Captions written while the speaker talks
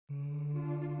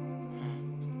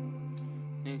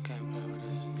Nigga can't play with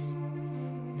us, nigga.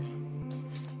 Yeah.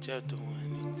 Chapter 1,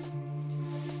 nigga.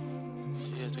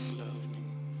 She at the club,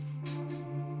 nigga.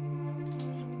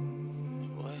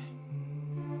 What?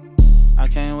 I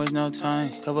can't waste no time.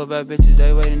 Couple bad bitches,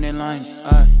 they waiting in line.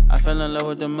 I fell in love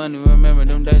with the money. Remember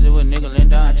them days it was nickel and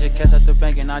dime. I just cashed out the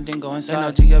bank and I didn't go inside.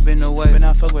 Ain't no G up in the way, but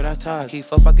I fuck with I talk. Keep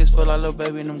 4 pockets full of little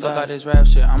baby in them guys. Fuck all this rap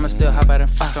shit, I'ma still hop out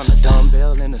and fight. From the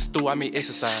dumbbell in the stool, I mean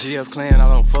exercise. GF clan, I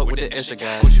don't fuck with the extra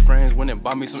guys. Gucci friends went and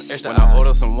bought me some extra. When I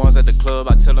order some ones at the club,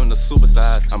 I tell them to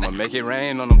supersize. I'ma make it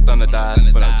rain on them thunder dies.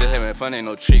 But I'm just having fun, ain't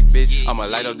no trick, bitch. I'ma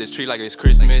light up this tree like it's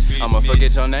Christmas. I'ma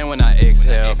forget your name when I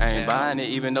exhale. I ain't buying it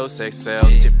even though sex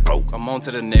sells. Just broke, I'm on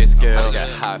to the next girl. I just got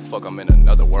high, fuck, I'm in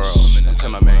another world. Don't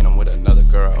tell my man I'm with another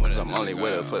girl, cause I'm only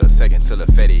with her for a second till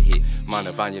the fatty hit. Mind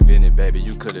if I'm your business, baby,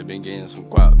 you could've been getting some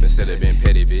guap instead of being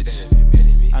petty, bitch.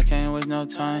 I can't waste no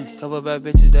time. Couple bad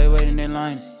bitches, they waiting in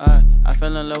line. I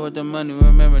fell in love with the money.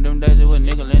 Remember them days it was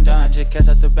nickel and dime. I just cashed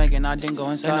out the bank and I didn't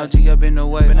go inside. Ain't no G up in the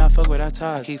way, but I fuck with I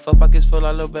talk. Keep 4 pockets full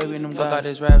of little baby in them guys. Fuck all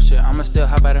this rap shit, I'ma still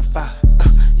hop out and fight.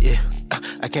 Yeah,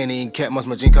 I can't even cap much,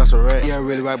 my jean costs a rat. Yeah, I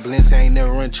really like Balenciaga, I ain't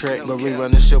never run track. But we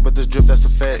run the show, but this drip, that's a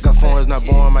fact. Got phones not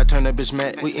born, might turn that bitch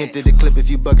mad. We empty the clip if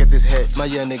you buck at this hat. My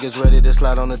young niggas ready to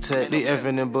slide on the tech. The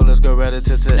effing and bullets go right at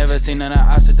tat. Never seen none of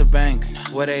us at the bank.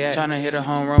 Where they at? Tryna hit a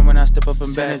home run when I step up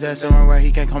and back. Send his ass somewhere where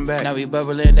he can't come back. Now we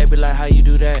bubbling, they be like, how you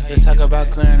do that? They talk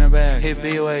about clearing the bag. Hit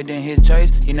BOA, then hit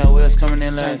Chase. You know what's coming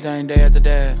in last. Same thing day after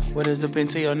that. What is the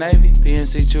BSE or Navy?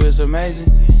 PNC true, it's amazing.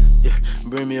 Yeah,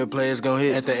 bring me a play, it's gon'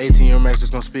 hit. At the 18 max, it's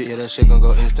gon' spit. Yeah, that shit gon'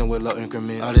 go instant with low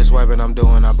increments. All this swiping I'm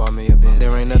doing, I bought me a bin.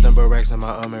 There ain't nothing but racks in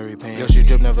my Mary pan. Yoshi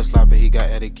drip never slop, but he got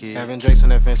etiquette. Having drakes on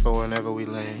that fence for whenever we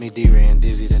land. Me, Deeray, and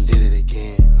Dizzy done did it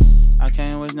again. I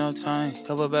can't waste no time.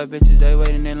 Couple bad bitches, they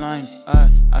waiting in line.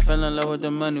 I fell in love with the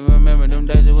money. Remember them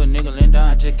days it was nickel and dime.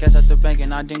 I just cashed out the bank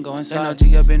and I didn't go inside. Ain't no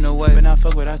G up in the way, but I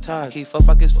fuck with I talk. Keep 4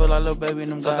 pockets full of little baby in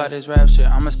them guys. Fuck all this rap shit,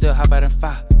 I'ma still hop out and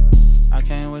fight. I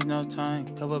can't waste no time.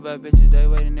 Couple bad bitches, they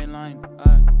waiting in line.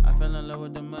 I fell in love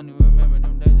with the money. Remember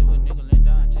them days it was